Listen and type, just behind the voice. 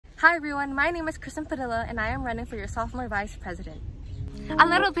Hi everyone, my name is Crislen Padilla and I am running for your sophomore vice president. A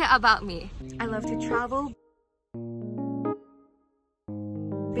little bit about me. I love to travel,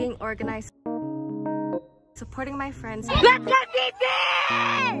 being organized, supporting my friends, let's go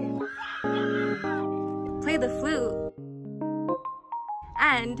DC! Play the flute,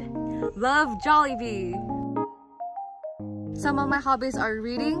 and love Jollibee. Some of my hobbies are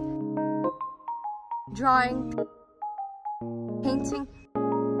reading, drawing, painting,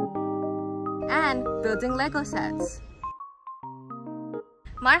 and building Lego sets.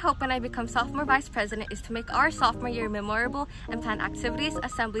 My hope when I become sophomore vice president is to make our sophomore year memorable and plan activities,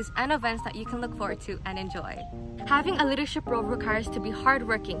 assemblies, and events that you can look forward to and enjoy. Having a leadership role requires to be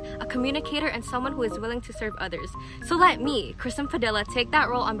hardworking, a communicator, and someone who is willing to serve others. So let me, Crislen Padilla, take that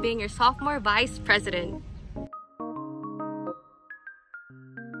role on being your sophomore vice president.